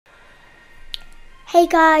Hey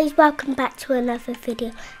guys, welcome back to another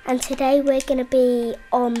video, and today we're going to be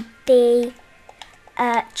on the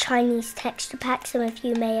Chinese texture pack some of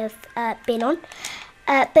you may have been on,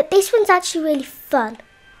 but this one's actually really fun.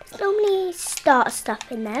 There's normally starter stuff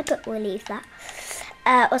in there, but we'll leave that.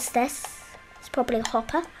 What's this? It's probably a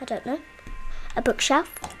hopper, I don't know. A bookshelf.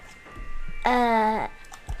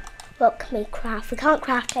 What can we craft? We can't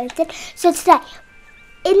craft anything. So today,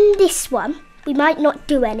 in this one, we might not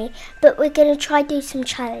do any, but we're going to try do some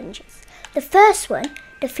challenges. The first one,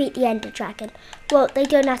 defeat the Ender Dragon. Well, they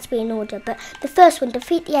don't have to be in order, but the first one,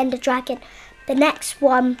 defeat the Ender Dragon. The next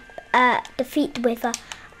one, defeat the Wither.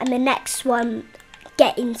 And the next one,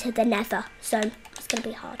 get into the Nether. So, it's going to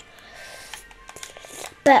be hard.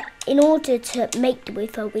 But in order to make the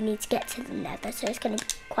Wither, we need to get to the Nether. So, it's going to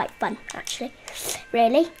be quite fun, actually.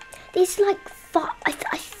 Really. These are like,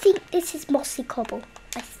 I think this is mossy cobble.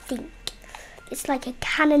 I think. It's like a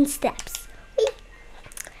cannon steps.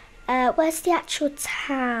 Where's the actual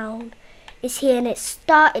town? It's here and it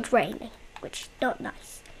started raining, which is not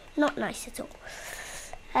nice. Not nice at all.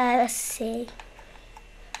 Let's see.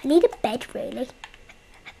 I need a bed, really.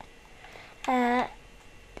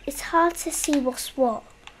 It's hard to see what's what.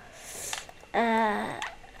 I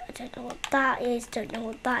don't know what that is. Don't know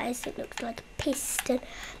what that is. It looks like a piston.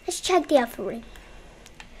 Let's check the other room.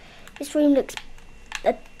 This room looks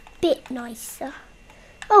a bit nicer.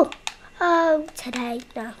 Oh, today,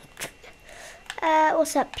 no.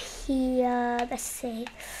 What's up here? Let's see.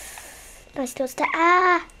 Nice little stair.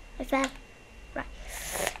 I fell. Right.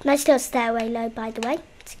 Nice little stairway low, by the way,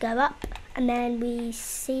 to go up. And then we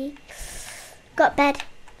see. Got a bed.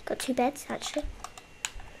 Got two beds, actually.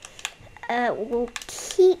 We'll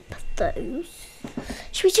keep those.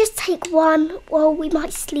 Should we just take one? Well, we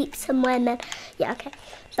might sleep somewhere and then. Yeah, okay.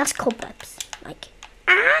 That's cobwebs. Like,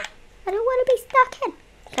 I don't want to be stuck in.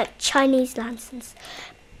 Like Chinese lanterns.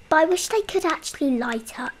 But I wish they could actually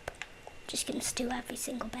light up. Just going to steal every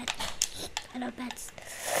single bed. I love beds.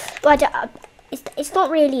 But it's not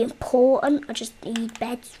really important. I just need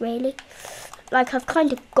beds, really. Like, I've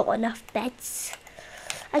kind of got enough beds.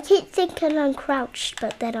 I keep thinking I'm crouched,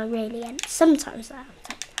 but then I really am. Sometimes I am.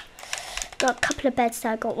 Got a couple of beds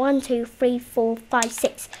there. I got 1, 2, 3, 4, 5,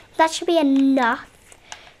 6. That should be enough.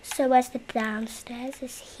 So where's the downstairs?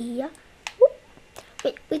 It's here.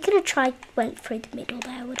 We could have tried, went through the middle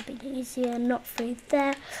there. Would have been easier, not through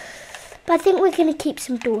there. But I think we're going to keep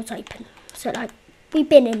some doors open. So like, we've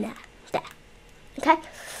been in there. There. Okay?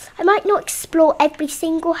 I might not explore every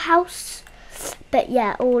single house. But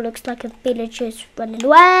yeah, it all looks like a villager's running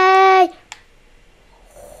away.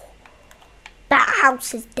 That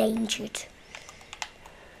house is dangered.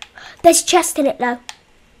 There's a chest in it though.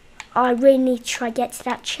 I really need to try get to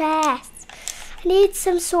that chest. I need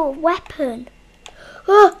some sort of weapon.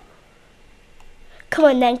 Oh! Come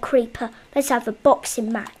on then, creeper. Let's have a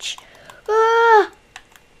boxing match. Oh!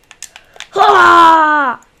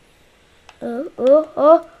 Ah!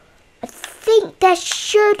 Oh. I think there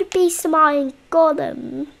should be some iron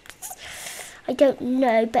golems. I don't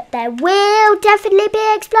know, but there will definitely be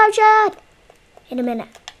an explosion in a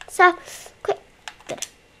minute. So, quick.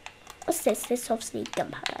 What's this? This is obviously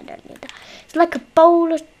gunpowder. I don't need that. It's like a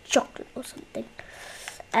bowl of chocolate or something.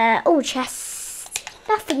 Oh, chest.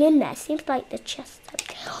 Nothing in there. Seems like the chest.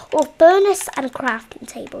 Or furnace and a crafting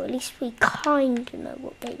table. At least we kind of know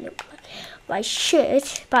what they look like. Well, I should,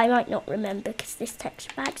 but I might not remember because this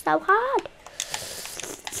texture pack's so hard.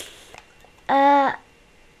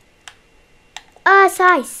 Oh, it's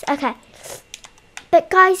nice. Okay. But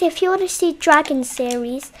guys, if you want to see Dragon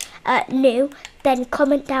series new, then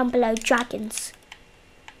comment down below dragons.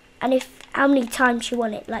 And if how many times you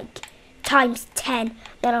want it, like times 10,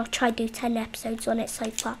 then I'll try to do 10 episodes on it so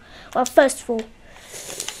far. Well, first of all,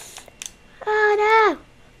 oh no,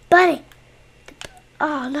 bunny.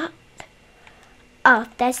 Oh no. Oh,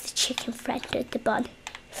 there's the chicken friend of the bunny.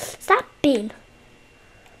 Is that bin?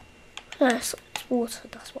 No, it's water,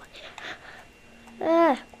 that's why.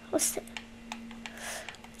 What's it?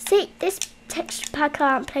 See, this texture pack I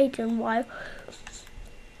haven't played in a while.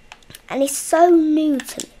 And it's so new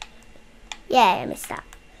to me. Yeah, I missed that.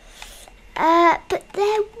 But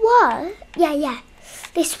there was... Yeah.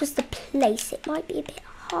 This was the place. It might be a bit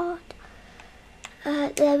hard.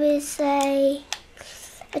 There is a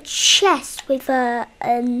chest with a...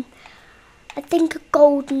 I think a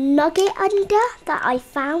gold nugget under that I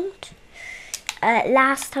found.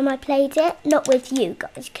 Last time I played it. Not with you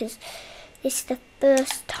guys, because this is the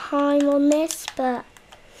first time on this, but...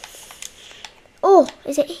 Oh,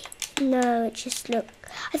 is it... No, it just looked...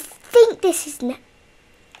 I think this is...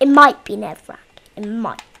 It might be Netherrack. It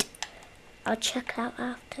might. I'll check out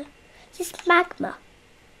after. Is this magma?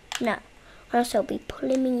 No. Or else it'll be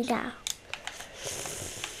pulling me down.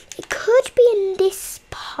 It could be in this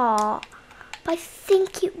part. But I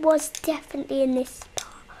think it was definitely in this part.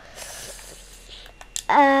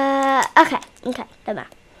 Okay, no matter.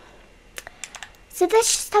 So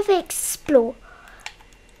let's just have an explore.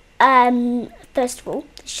 First of all,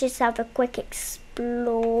 let's just have a quick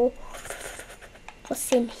explore.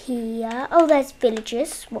 What's in here? Oh, there's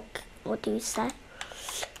villagers. What do you say?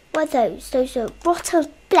 What are those? Those are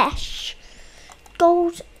rotten flesh.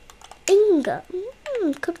 Gold ingot.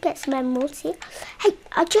 Could get some emeralds here. Hey,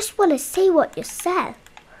 I just want to see what you said.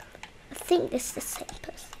 I think this is the same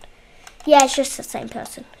person. Yeah, it's just the same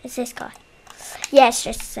person. It's this guy. Yeah, it's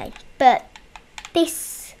just the same. But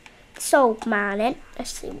this old man in.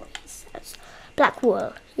 Let's see what he says. Black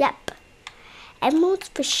wool. Yep. Emeralds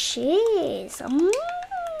for shears.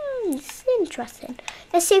 It's interesting.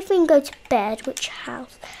 Let's see if we can go to bed. Which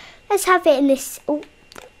house? Let's have it in this. Oh,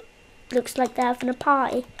 looks like they're having a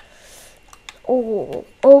party. Oh,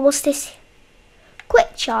 what's this?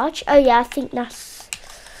 Quick charge. Oh yeah, I think that's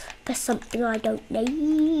something I don't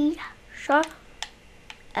need. Sure.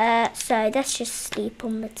 So let's just sleep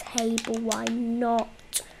on the table. Why not?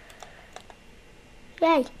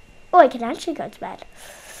 Yay. Oh, I can actually go to bed.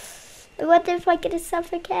 I wonder if I'm going to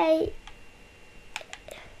suffocate.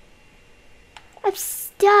 I'm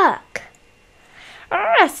stuck.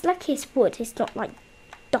 It's lucky it's wood. It's not like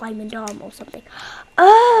diamond armor or something.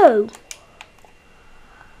 Oh!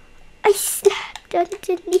 I slept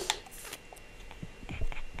underneath.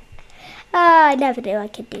 I never knew I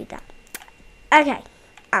could do that. Okay.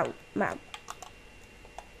 Ow, man.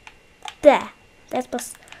 There. There's my...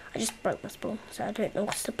 I just broke my spoon, so I don't know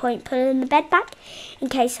what's the point putting the bed back in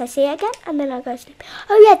case I see it again, and then I go to sleep.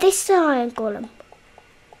 Oh yeah, this is an iron golem.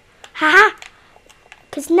 Haha!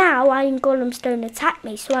 Because now iron golems don't attack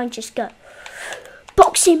me, so I just go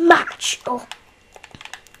boxing match. Oh.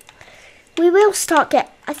 We will start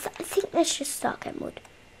I think let's just start getting wood.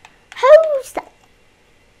 Who's that?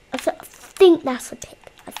 I think that's a pig.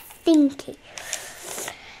 I think it.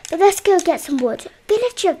 But let's go get some wood.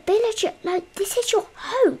 Villager. No, this is your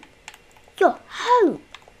home. Your home.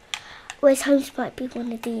 Where's homes might be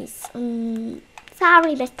one of these.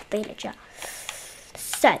 Sorry, Mr. Villager.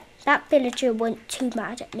 So, that villager wasn't too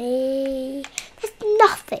mad at me. There's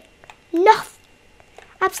nothing.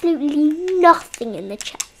 Absolutely nothing in the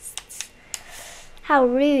chests. How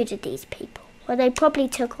rude are these people? Well, they probably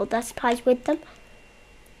took all their supplies with them.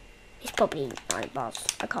 It's probably 9 bars.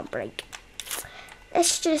 I can't break.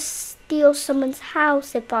 Let's just steal someone's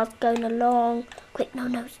house if I was going along. Quick,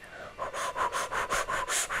 no.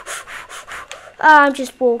 I'm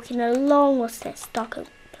just walking along. What's this? Dark oak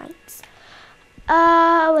planks.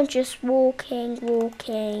 Oh, I'm just walking.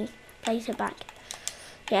 Place it back.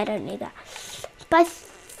 Yeah, I don't need that. But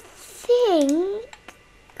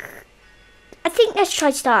I think let's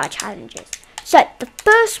try to start our challenges. So, the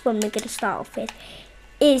first one we're going to start off with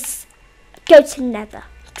is go to Nether.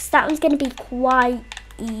 Because that one's going to be quite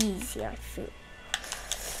easy, I feel.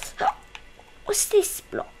 What's this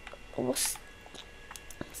block? What's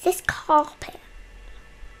this carpet?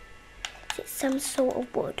 Is it some sort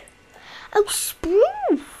of wood? Oh,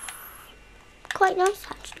 spruce! Quite nice,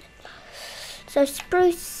 actually. So,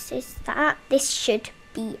 spruce is that. This should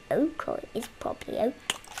be oak, or it is probably oak.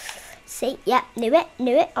 See, yeah, knew it.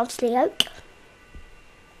 Obviously oak.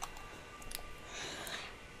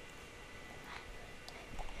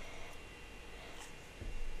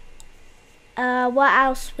 What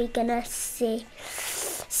else are we gonna see?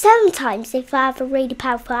 Sometimes if I have a really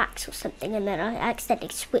powerful axe or something and then I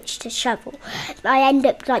accidentally switch to shovel, I end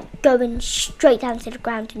up like going straight down to the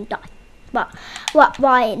ground and die. But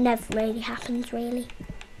why it never really happens really.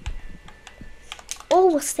 Oh,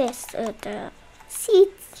 what's this? The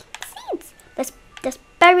seeds. Let's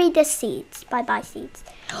bury the seeds. Bye seeds.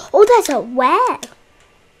 Oh, there's a well.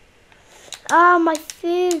 Oh, my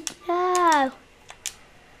food. No.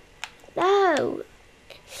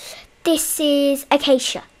 This is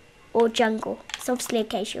acacia or jungle. It's obviously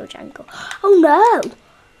acacia or jungle. Oh no,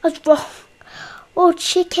 I was wrong. Oh,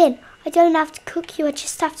 chicken. I don't have to cook you. I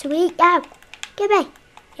just have to eat you. Give me.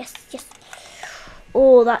 Yes.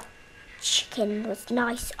 Oh, that chicken was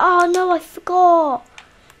nice. Oh no, I forgot.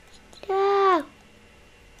 No.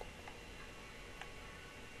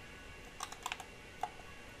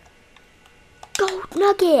 Gold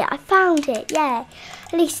nugget. I found it. Yeah.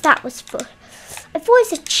 At least that was full. I thought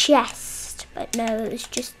it was a chest, but no, it was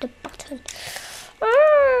just a button.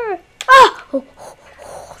 Oh,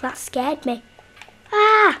 that scared me.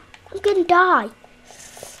 I'm gonna die.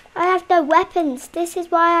 I have no weapons. This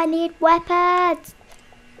is why I need weapons.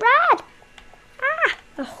 Brad!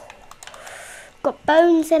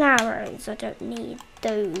 bones and arrows. I don't need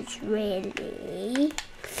those really.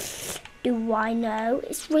 Do I know?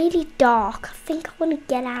 It's really dark. I think I want to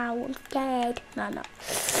get out. I'm scared. No.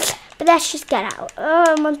 But let's just get out.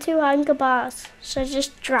 Oh, I'm on 2 hunger bars. So I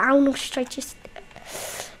just drown or should I just...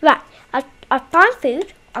 Right. I'll find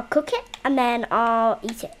food. I'll cook it. And then I'll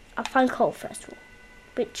eat it. I'll find coal first of all.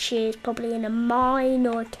 Which is probably in a mine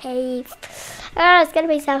or a cave. It's going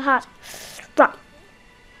to be so hard. Right.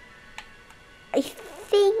 I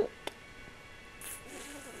think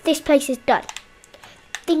this place is done.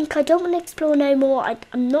 I don't want to explore no more.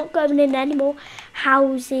 I'm not going in any more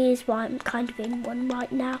houses. Well, I'm kind of in one right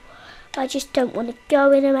now. I just don't want to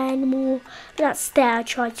go in them anymore. But that's there. I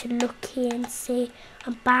tried to look in, see.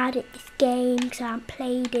 I'm bad at this game because I haven't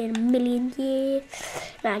played it in a million years.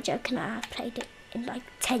 No, I'm joking. I have played it in like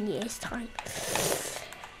 10 years time.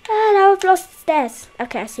 Now I've lost the stairs.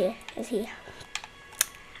 Okay, I see it. It's here.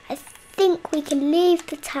 I think we can leave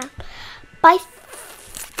the town. But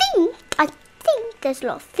I think there's a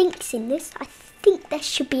lot of things in this. I think there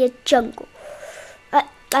should be a jungle.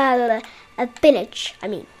 A village, I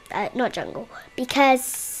mean. Not jungle.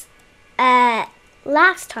 Because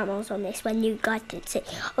last time I was on this, when you guys didn't see,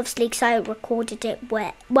 obviously because I recorded it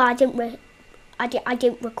where, well, I didn't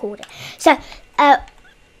record it. So,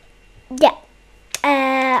 yeah.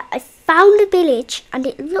 I found a village and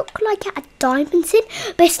it looked like it had diamonds in,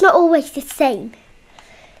 but it's not always the same.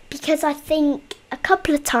 Because I think a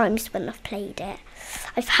couple of times when I've played it,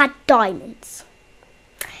 I've had diamonds.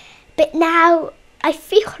 But now I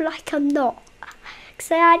feel like I'm not.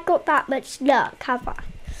 Because I ain't got that much luck, have I?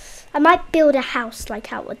 I might build a house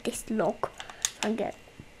like out of this log. I'm going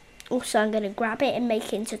to grab it and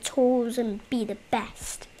make it into tools and be the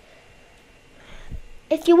best.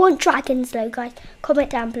 If you want dragons though, guys, comment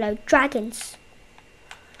down below. Dragons.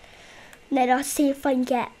 And then I'll see if I can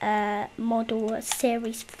get a model, a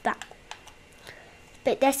series for that.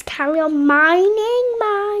 But let's carry on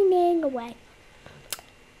mining away.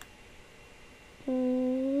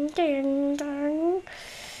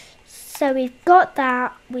 So we've got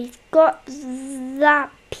that. We've got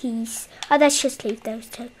that piece. Oh, let's just leave those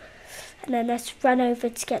two. And then let's run over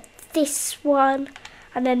to get this one.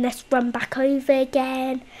 And then let's run back over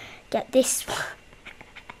again. Get this one.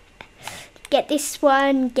 Get this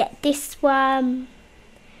one. Get this one.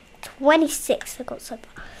 26 I got so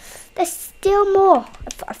far. There's still more.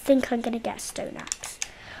 I think I'm going to get a stone axe.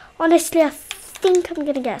 Honestly, I think I'm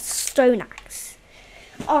going to get a stone axe.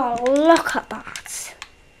 Oh, look at that.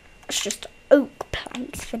 It's just oak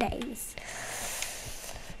planks for days.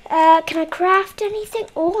 Can I craft anything?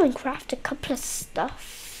 Oh, I can craft a couple of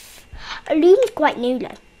stuff. A loom's quite new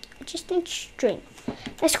though. I just need string.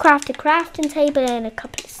 Let's craft a crafting table and a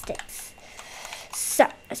couple of sticks. So,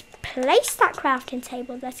 let's place that crafting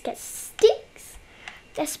table. Let's get sticks.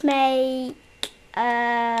 Let's make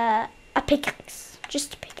a pickaxe.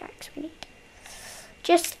 Just a pickaxe we need.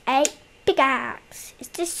 Just a pickaxe. Is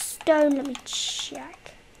this stone? Let me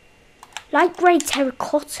check. Light grey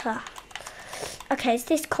terracotta. Okay, is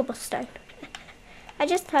this cobblestone? I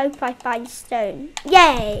just hope I find stone.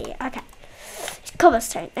 Yay! Okay. It's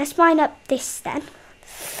cobblestone. Let's mine up this then.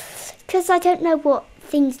 Because I don't know what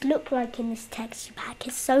things look like in this texture pack.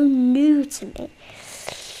 It's so new to me.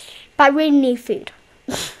 But I really need food.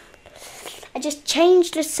 I just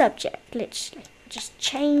changed the subject, literally. Just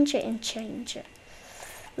change it and change it.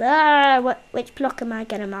 Which block am I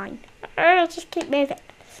going to mine? Just keep moving.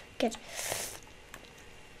 Good.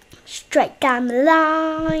 Straight down the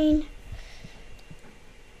line.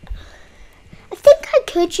 I think I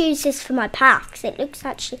could use this for my path because it looks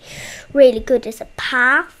actually really good as a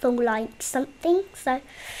path or like something. So,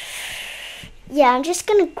 yeah, I'm just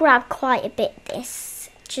going to grab quite a bit of this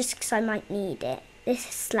just because I might need it. This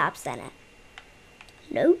is slabs in it.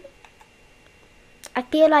 No. I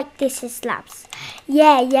feel like this is slabs.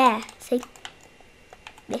 Yeah. See?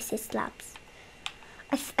 This is slabs.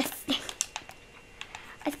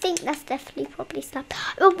 I think that's definitely probably slabs.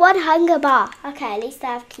 Oh, 1 hunger bar. Okay, at least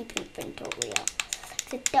I have keep inventory on.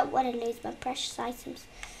 Because I don't want to lose my precious items.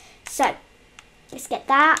 So, let's get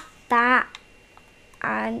that,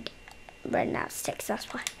 and running out of sticks. That's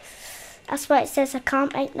why it says I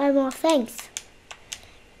can't make no more things.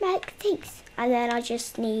 Make things. And then I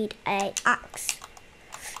just need a axe.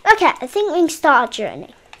 Okay, I think we can start our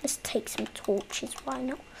journey. Let's take some torches. Why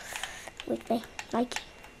not? With me. Like,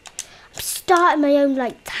 I'm starting my own,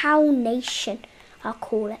 like, town nation, I'll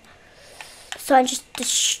call it. So I'm just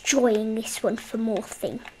destroying this one for more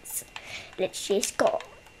things. Literally, it's got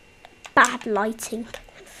bad lighting.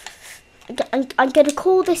 I'm going to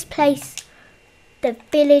call this place the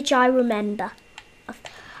Village I Remember.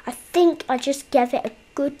 I think I just gave it a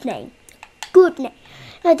good name. Good name.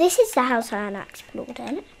 No, this is the house I unexplored,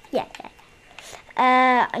 isn't it? Yeah.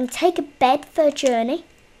 I'm going to take a bed for a journey.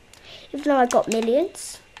 Even though I got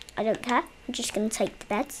millions, I don't care. I'm just going to take the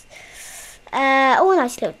beds. Oh, a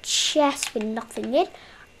nice little chest with nothing in.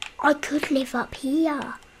 I could live up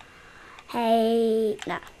here. Hey,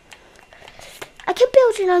 no. I could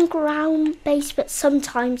build an underground base, but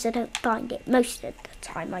sometimes I don't find it. Most of the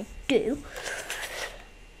time I do.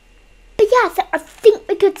 But yeah, I think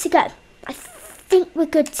we're good to go. I think we're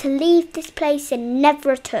good to leave this place and never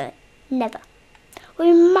return. Never.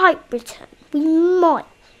 We might return. We might.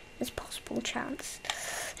 There's a possible chance.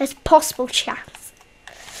 There's a possible chance.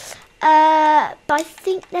 But I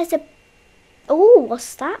think there's a... Oh,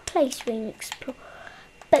 what's that place we explore?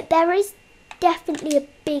 But there is definitely a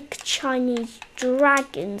big Chinese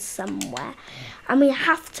dragon somewhere. And we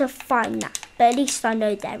have to find that. But at least I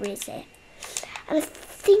know there is it. And I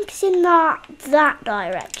think it's in that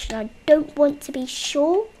direction. I don't want to be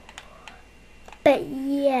sure. But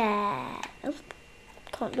yeah. Oh,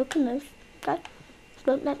 can't look in those. Okay.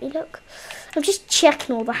 Won't let me look. I'm just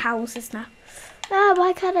checking all the houses now. Ah,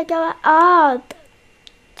 why can't I go out? Ah,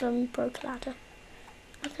 some broke ladder.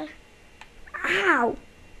 Okay. Ow!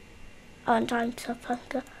 Oh, I'm dying to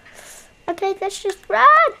hunger. Okay, let's just run!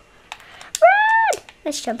 Run!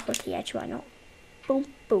 Let's jump off the edge, why not? Boom,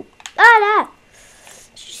 boom. Ah, no!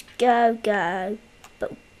 Let's just go, go.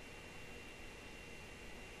 Boom.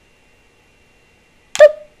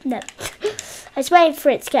 Boop! No. I was waiting for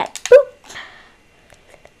it to get boop.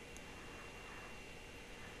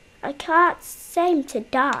 I can't seem to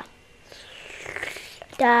die.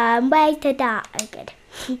 Dumb way to die. Oh, good.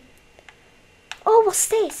 Oh, what's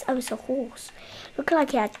this? Oh, it's a horse. Looked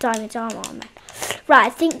like he had diamond armor on there. Right,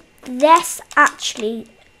 I think this actually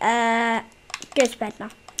go to bed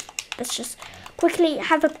now. Let's just quickly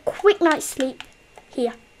have a quick night's sleep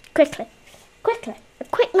here. Quickly. Quickly. A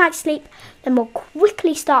quick night's sleep. Then we'll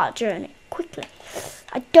quickly start our journey. Quickly.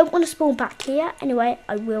 I don't want to spawn back here. Anyway,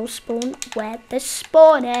 I will spawn where the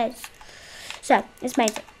spawn is. So, let's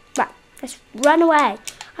make it. Right, let's run away.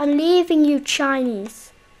 I'm leaving you,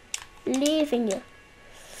 Chinese. Leaving you.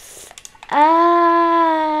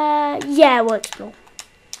 Yeah, we'll explore.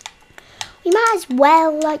 We might as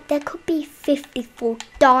well, like, there could be 54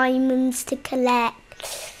 diamonds to collect.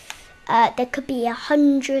 There could be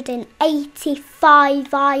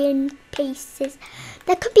 185 iron pieces.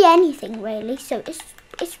 There could be anything, really. So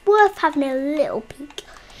it's worth having a little peek.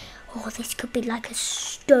 Oh, this could be like a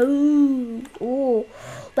stone. Oh,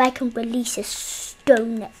 where I can release a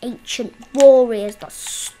stone ancient warriors, the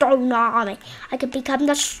stone army. I could become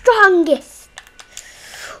the strongest.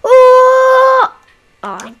 Oh,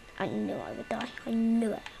 I knew I would die. I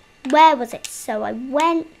knew it. Where was it? So I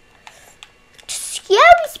went.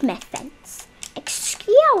 Excuse me, fence.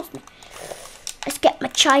 Excuse me. Let's get my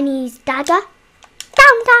Chinese dagger.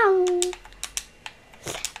 Down, down.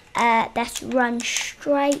 Let's run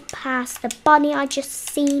straight past the bunny I just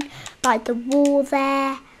seen by the wall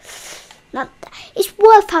there. Now, it's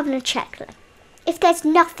worth having a check though. If there's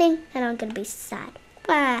nothing, then I'm going to be sad.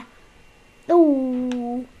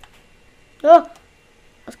 Ooh. Oh, I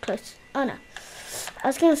was close. Oh no. I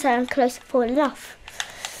was going to say I'm close to falling off.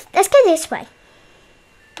 Let's go this way.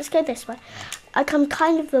 Let's go this way. I'm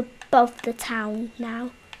kind of above the town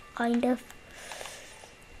now. Kind of.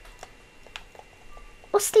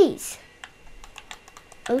 What's these?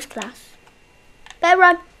 Those class. Better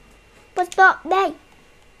run. Was not me.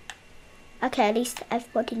 Okay, at least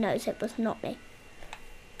everybody knows it was not me.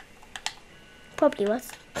 Probably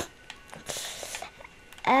was.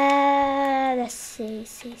 Let's see.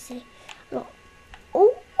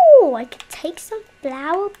 Oh, I could take some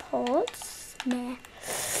flower pots. Nah.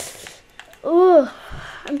 Oh,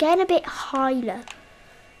 I'm getting a bit higher.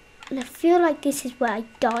 And I feel like this is where I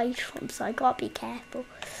died from, so I gotta be careful.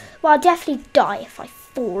 Well, I'll definitely die if I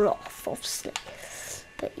fall off, obviously.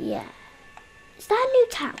 But yeah. Is that a new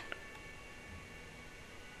town?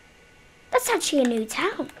 That's actually a new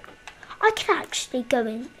town. I could actually go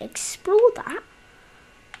and explore that.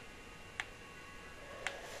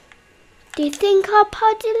 Do you think I'll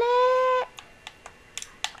puddle it?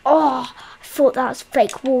 Oh, I thought that was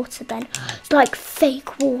fake water then. It's like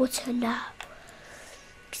fake water now.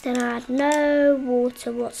 Because then I had no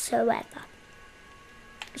water whatsoever.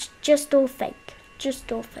 It's just all fake. Just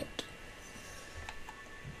all fake.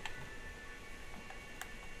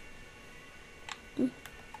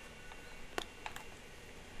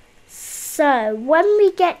 So, when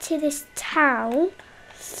we get to this town,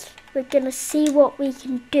 we're going to see what we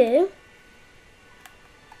can do.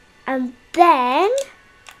 And then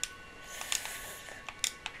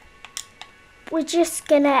we're just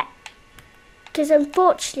gonna, because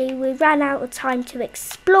unfortunately we ran out of time to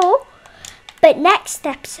explore, but next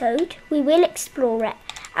episode we will explore it,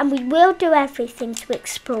 and we will do everything to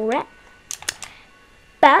explore it.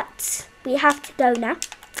 But we have to go now.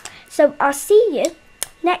 So I'll see you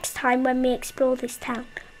next time when we explore this town.